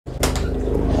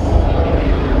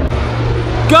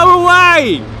Go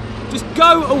away! Just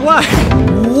go away!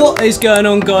 What is going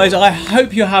on, guys? I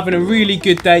hope you're having a really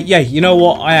good day. Yeah, you know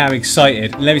what? I am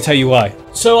excited. Let me tell you why.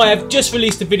 So I have just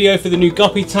released a video for the new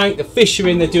guppy tank. The fish are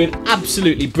in. They're doing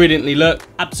absolutely brilliantly. Look,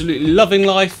 absolutely loving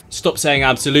life. Stop saying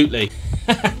absolutely.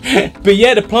 But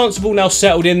yeah, the plants have all now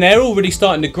settled in. They're already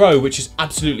starting to grow, which is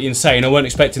absolutely insane. I weren't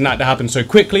expecting that to happen so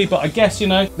quickly, but I guess, you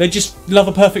know, they just love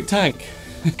a perfect tank.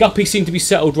 Guppies seem to be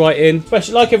settled right in.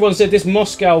 Especially, like everyone said, this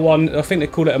Moscow one, I think they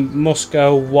call it a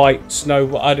Moscow white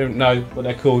snow. I don't know what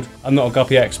they're called. I'm not a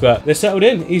guppy expert. They're settled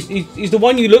in. He's the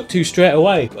one you look to straight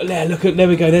away. But there, look at, there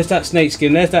we go. There's that snake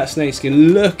skin. There's that snake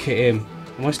skin. Look at him.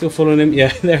 Am I still following him?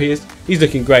 Yeah, there he is. He's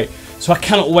looking great. So I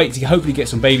cannot wait to hopefully get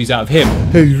some babies out of him.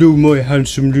 Hello, my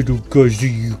handsome little guys. There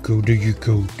you go. There you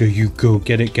go. There you go.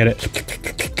 Get it. Get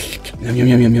it. Yum, yum,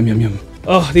 yum, yum, yum, yum, yum.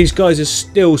 Oh, these guys are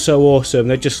still so awesome.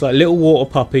 They're just like little water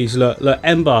puppies. Look,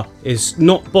 Ember is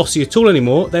not bossy at all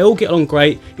anymore. They all get on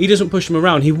great. He doesn't push them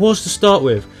around. He was to start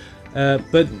with.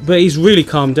 But he's really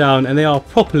calmed down, and they are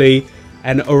properly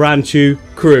an Oranchu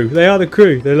crew. They are the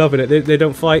crew. They're loving it. They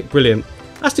don't fight. Brilliant.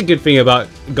 That's the good thing about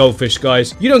goldfish,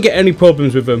 guys. You don't get any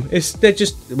problems with them. They're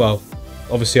just, well,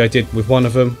 obviously I did with one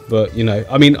of them, but you know,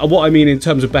 I mean, what I mean in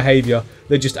terms of behaviour,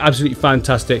 they're just absolutely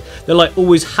fantastic. They're like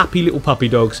always happy little puppy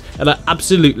dogs, and I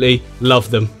absolutely love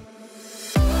them.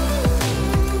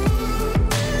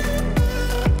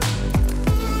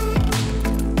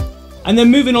 And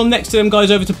then moving on next to them, guys,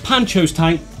 over to Pancho's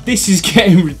tank. This is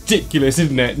getting ridiculous,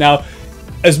 isn't it? Now,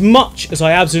 as much as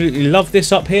I absolutely love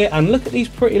this up here, and look at these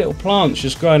pretty little plants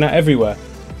just growing out everywhere.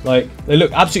 Like, they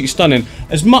look absolutely stunning.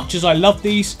 As much as I love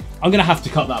these, I'm going to have to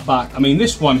cut that back. I mean,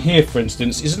 this one here, for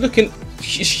instance, is looking,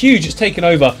 it's huge, it's taken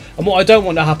over. And what I don't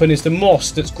want to happen is the moss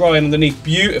that's growing underneath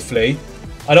beautifully,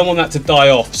 I don't want that to die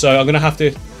off. So I'm going to have to,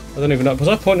 I don't even know, was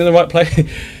I pointing in the right place?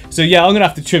 So yeah, I'm going to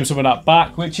have to trim some of that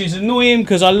back, which is annoying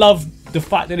because I love the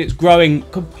fact that it's growing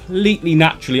completely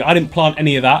naturally. I didn't plant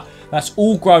any of that. That's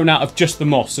all grown out of just the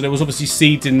moss. So there was obviously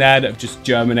seeds in there that have just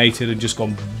germinated and just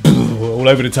gone all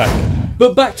over the tank.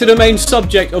 But back to the main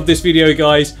subject of this video,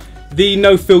 guys. The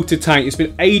no filter tank. It's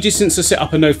been ages since I set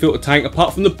up a no filter tank,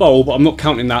 apart from the bowl, but I'm not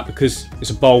counting that because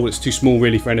it's a bowl. It's too small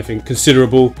really for anything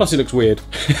considerable. Plus it looks weird.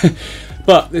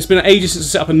 But it's been ages since I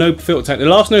set up a no filter tank. The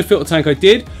last no filter tank I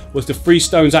did was the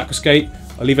Freestones Aquascape.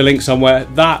 I'll leave a link somewhere.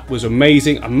 That was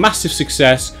amazing. A massive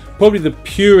success. Probably the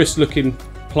purest looking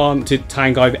planted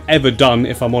tank I've ever done,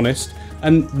 if I'm honest.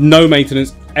 And no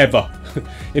maintenance ever.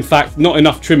 In fact, not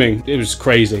enough trimming. It was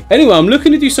crazy. Anyway, I'm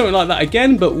looking to do something like that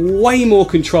again, but way more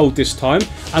controlled this time.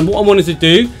 And what I wanted to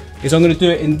do is I'm going to do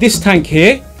it in this tank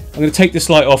here. I'm going to take this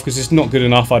light off because it's not good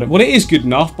enough. Well, it is good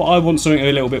enough, but I want something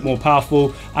a little bit more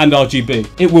powerful and RGB.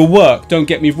 It will work, don't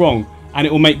get me wrong, and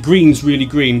it will make greens really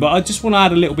green, but I just want to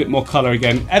add a little bit more colour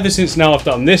again. Ever since now I've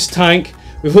done this tank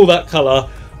with all that colour,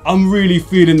 I'm really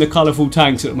feeling the colourful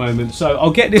tanks at the moment. So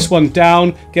I'll get this one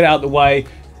down, get it out of the way,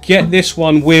 get this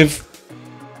one with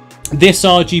this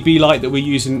RGB light that we're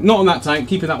using, not on that tank,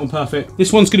 keeping that one perfect.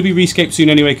 This one's going to be rescaped soon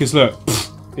anyway, because look,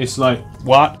 it's like,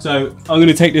 what? So I'm going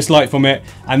to take this light from it,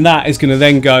 and that is going to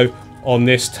then go on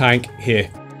this tank here.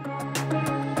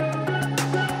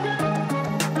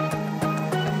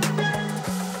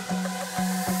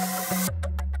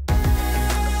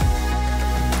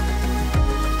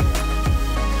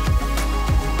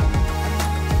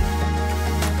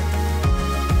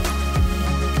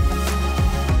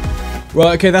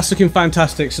 Right, okay, that's looking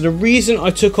fantastic. So the reason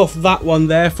I took off that one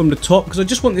there from the top, because I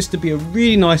just want this to be a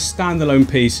really nice standalone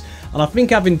piece, and I think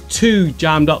having two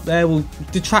jammed up there will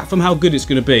detract from how good it's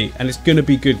going to be, and it's going to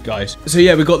be good, guys. So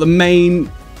yeah, we've got the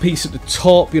main piece at the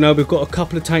top, you know, we've got a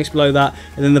couple of tanks below that,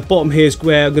 and then the bottom here is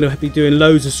where I'm going to be doing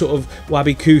loads of sort of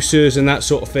𝐉𝐈𝐍'𝐼𝐍 and that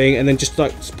sort of thing, and then just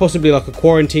like possibly like a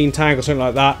quarantine tank or something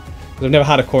like that, because I've never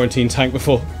had a quarantine tank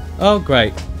before. Oh,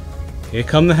 great. Here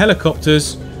come the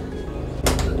helicopters.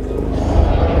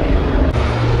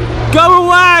 Go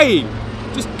away!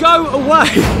 Just go away!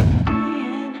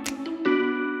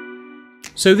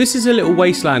 So this is a little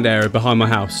wasteland area behind my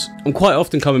house. I'm quite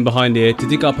often coming behind here to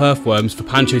dig up earthworms for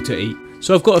Pancho to eat.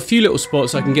 So I've got a few little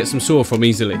spots I can get some soil from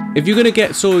easily. If you're going to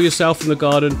get soil yourself in the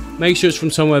garden, make sure it's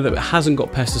from somewhere that hasn't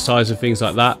got pesticides and things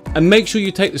like that. And make sure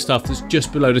you take the stuff that's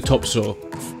just below the topsoil.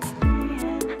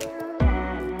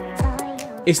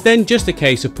 It's then just a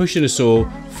case of pushing the soil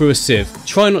through a sieve.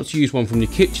 Try not to use one from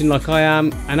your kitchen like I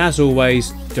am, and as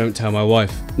always, don't tell my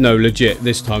wife. No, legit,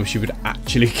 this time she would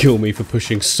actually kill me for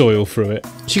pushing soil through it.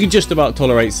 She can just about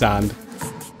tolerate sand.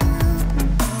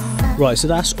 Right, so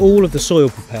that's all of the soil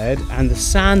prepared, and the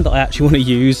sand that I actually want to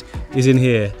use is in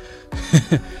here.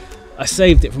 I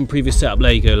saved it from previous setup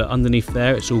Lego, like underneath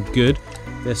there, it's all good.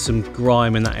 there's some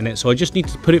grime and that in it. So I just need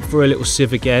to put it through a little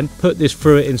sieve again, put this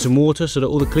through it in some water so that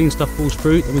all the clean stuff falls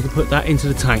through, then we can put that into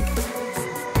the tank.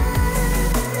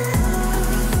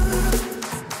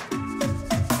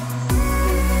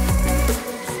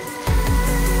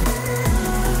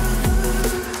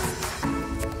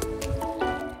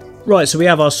 Right, so we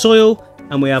have our soil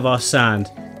and we have our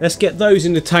sand. Let's get those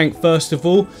in the tank first of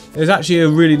all. There's actually a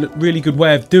really good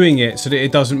way of doing it so that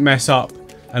it doesn't mess up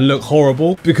and look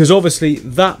horrible, because obviously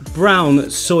that brown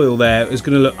soil there is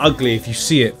going to look ugly if you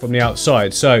see it from the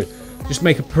outside. So just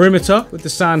make a perimeter with the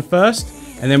sand first,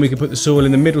 and then we can put the soil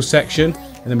in the middle section,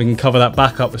 and then we can cover that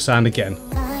back up with sand again.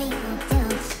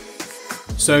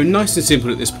 So nice and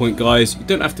simple at this point, guys. You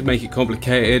don't have to make it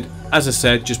complicated. As I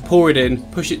said, just pour it in,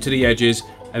 push it to the edges,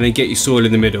 and then get your soil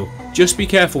in the middle. Just be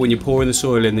careful when you're pouring the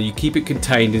soil in that you keep it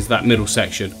contained into that middle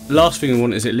section. Last thing we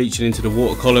want is it leaching into the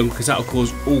water column, because that will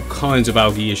cause all kinds of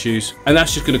algae issues, and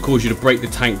that's just going to cause you to break the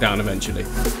tank down eventually.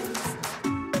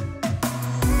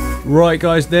 Right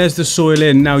guys, there's the soil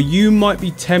in. Now you might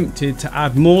be tempted to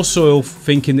add more soil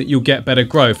thinking that you'll get better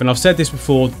growth, and I've said this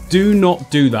before, do not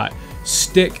do that.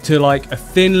 Stick to like a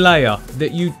thin layer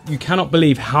that you cannot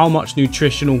believe how much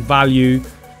nutritional value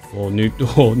or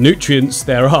nutrients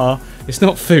there are. It's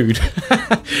not food.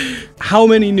 How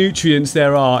many nutrients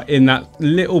there are in that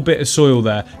little bit of soil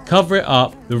there. Cover it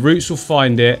up, the roots will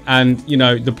find it, and you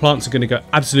know the plants are going to go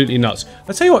absolutely nuts.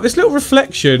 I'll tell you what, this little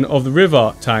reflection of the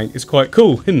river tank is quite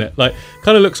cool, isn't it? Like,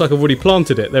 kind of looks like I've already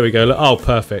planted it. There we go. Look, oh,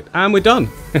 perfect. And we're done.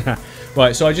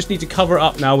 Right, so I just need to cover it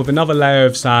up now with another layer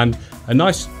of sand, a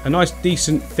nice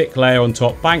decent thick layer on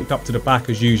top, banked up to the back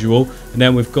as usual, and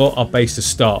then we've got our base to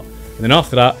start. And then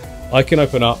after that, I can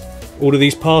open up all of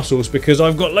these parcels because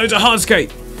I've got loads of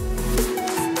hardscape.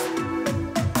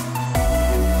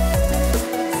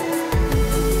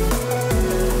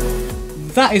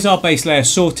 That is our base layer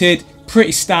sorted.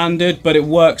 Pretty standard, but it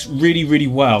works really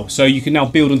well. So you can now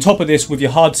build on top of this with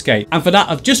your hardscape. And for that,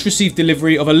 I've just received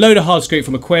delivery of a load of hardscape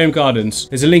from Aquarium Gardens.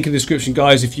 There's a link in the description,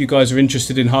 guys, if you guys are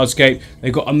interested in hardscape.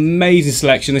 They've got amazing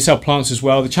selection. They sell plants as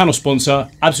well. The channel sponsor,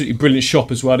 absolutely brilliant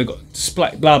shop as well. They've got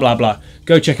display, blah blah blah.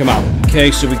 Go check them out.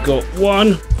 Okay, so we've got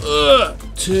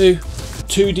two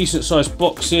decent sized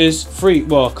boxes, three,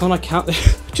 well, can't I count them?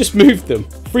 Just moved them.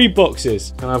 3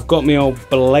 boxes, and I've got my old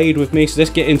blade with me, so let's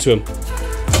get into them.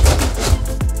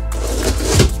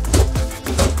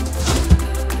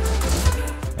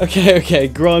 Okay,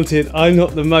 granted, I'm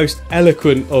not the most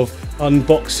eloquent of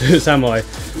unboxers, am I?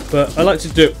 But I like to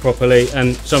do it properly,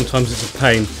 and sometimes it's a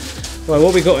pain. Right,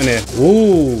 what have we got in here?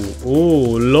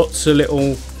 Ooh, lots of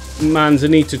little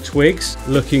manzanita twigs.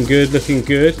 Looking good.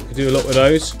 Could do a lot with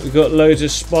those. We've got loads of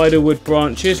spiderwood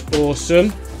branches,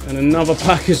 awesome. And another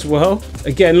pack as well.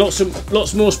 Again, lots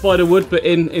more spiderwood, but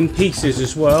in pieces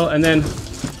as well. And then, I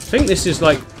think this is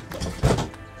like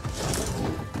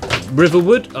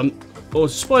riverwood. Or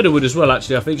spiderwood as well,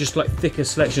 actually. I think just like thicker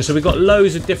selection. So we've got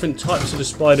loads of different types of the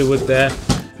spiderwood there.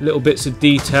 Little bits of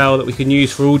detail that we can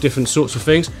use for all different sorts of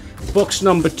things. Box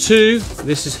number 2.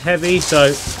 This is heavy,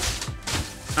 so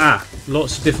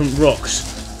lots of different rocks.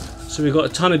 So we've got a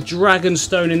ton of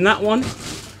dragonstone in that one.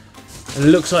 And it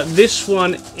looks like this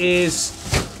one is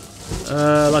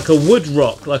like a wood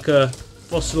rock, like a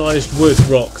fossilized wood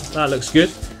rock. That looks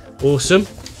good. Awesome.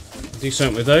 Do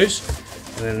something with those.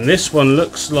 And then this one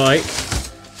looks like,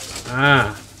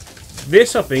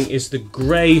 this I think is the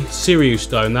grey cereal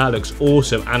stone. That looks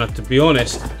awesome. And to be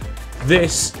honest,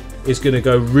 this is going to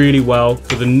go really well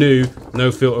for the new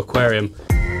no filter aquarium.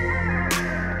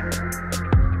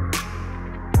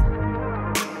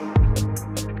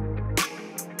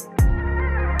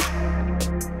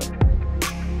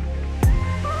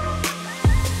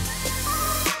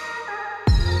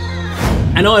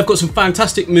 And now I've got some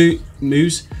fantastic I've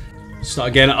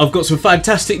got some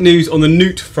fantastic news on the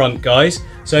newt front, guys.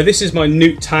 So this is my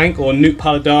newt tank, or newt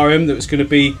paludarium, that was going to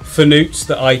be for newts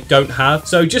that I don't have.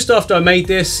 So just after I made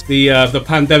this, the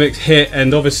pandemic hit,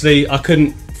 and obviously I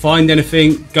couldn't find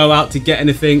anything, go out to get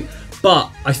anything.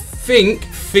 But I think,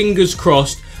 fingers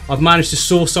crossed, I've managed to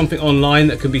source something online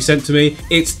that can be sent to me.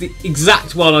 It's the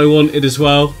exact one I wanted as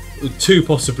well. 2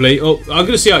 possibly. Oh, I'm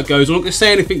going to see how it goes. I'm not going to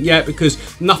say anything yet because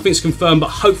nothing's confirmed, but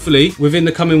hopefully within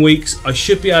the coming weeks I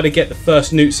should be able to get the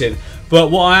first newts in. But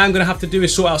what I am going to have to do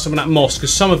is sort out some of that moss,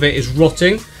 because some of it is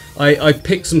rotting. I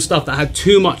picked some stuff that had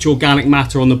too much organic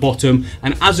matter on the bottom,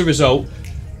 and as a result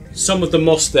some of the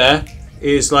moss there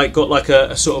is like got like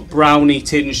a sort of browny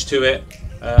tinge to it,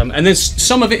 and then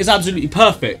some of it is absolutely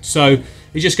perfect. So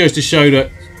it just goes to show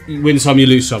that win some, you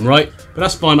lose some, right? But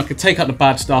that's fine. I can take out the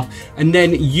bad stuff and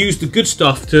then use the good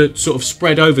stuff to sort of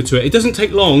spread over to it. It doesn't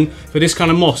take long for this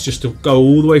kind of moss just to go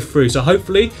all the way through. So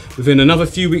hopefully within another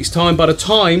few weeks time, by the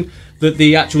time that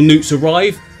the actual newts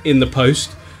arrive in the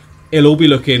post, it'll all be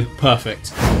looking perfect.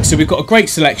 So we've got a great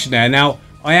selection there. Now,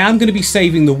 I am going to be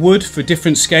saving the wood for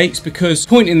different skates, because the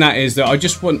point in that is that I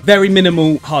just want very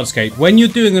minimal hardscape. When you're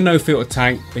doing a no filter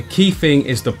tank, the key thing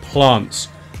is the plants.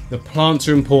 The plants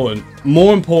are important,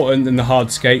 more important than the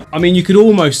hardscape. I mean, you could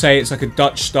almost say it's like a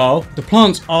Dutch style. The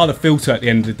plants are the filter at the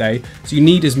end of the day, so you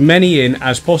need as many in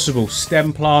as possible.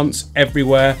 Stem plants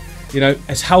everywhere, you know,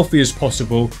 as healthy as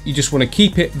possible. You just want to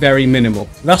keep it very minimal.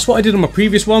 That's what I did on my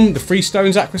previous one, the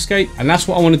Freestones aquascape, and that's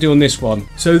what I want to do on this one.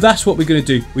 So that's what we're going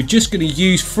to do. We're just going to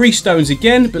use Freestones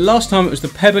again, but last time it was the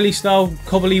pebbly style,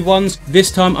 cobbly ones.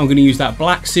 This time I'm going to use that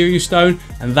black cereal stone,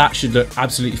 and that should look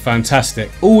absolutely fantastic.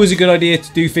 Always a good idea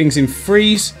to do things in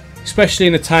threes, especially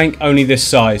in a tank only this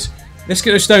size. Let's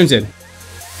get those stones in.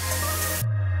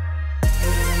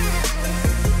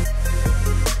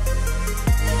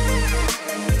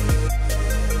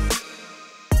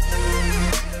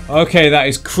 Okay, that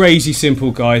is crazy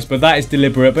simple, guys, but that is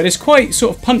deliberate, but it's quite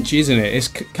sort of punchy, isn't it? It's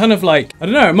kind of like, I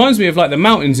don't know, it reminds me of like the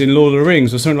mountains in Lord of the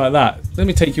Rings or something like that. Let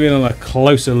me take you in on a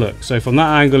closer look. So from that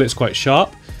angle, it's quite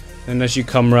sharp, and as you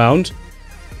come round,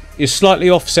 you're slightly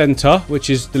off center, which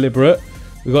is deliberate.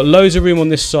 We've got loads of room on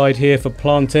this side here for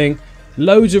planting,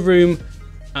 loads of room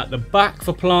at the back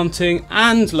for planting,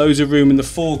 and loads of room in the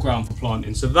foreground for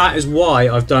planting. So that is why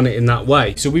I've done it in that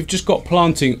way. So we've just got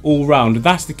planting all round.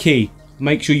 That's the key.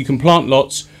 Make sure you can plant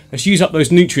lots. Let's use up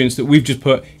those nutrients that we've just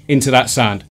put into that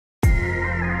sand.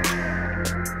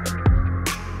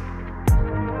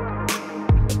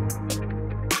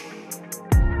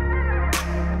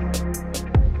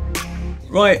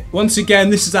 Right, once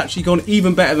again, this has actually gone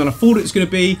even better than I thought it was going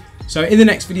to be. So in the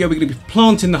next video, we're going to be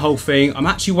planting the whole thing. I'm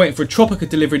actually waiting for a Tropica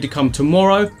delivery to come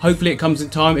tomorrow. Hopefully it comes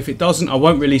in time. If it doesn't, I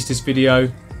won't release this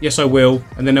video. Yes, I will.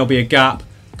 And then there'll be a gap,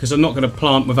 because I'm not going to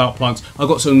plant without plants. I've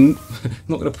got some,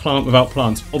 not going to plant without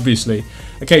plants, obviously.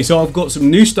 Okay, so I've got some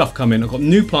new stuff coming. I've got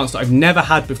new plants that I've never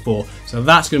had before. So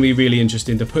that's going to be really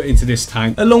interesting to put into this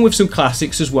tank, along with some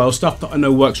classics as well, stuff that I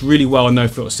know works really well in no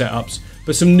filter setups,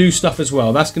 but some new stuff as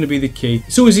well. That's going to be the key.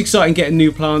 It's always exciting getting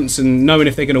new plants and knowing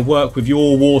if they're going to work with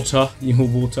your water.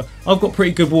 I've got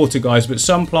pretty good water, guys, but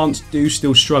some plants do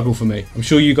still struggle for me. I'm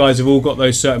sure you guys have all got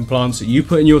those certain plants that you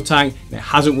put in your tank and it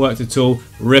hasn't worked at all.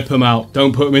 Rip them out.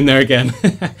 Don't put them in there again.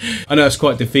 I know it's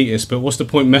quite defeatist, but what's the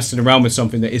point messing around with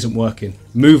something that isn't working?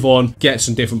 Move on, get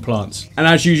some different plants. And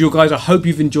as usual, guys, I hope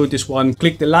you've enjoyed this one.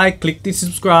 Click the like, click the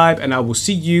subscribe, and I will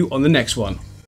see you on the next one.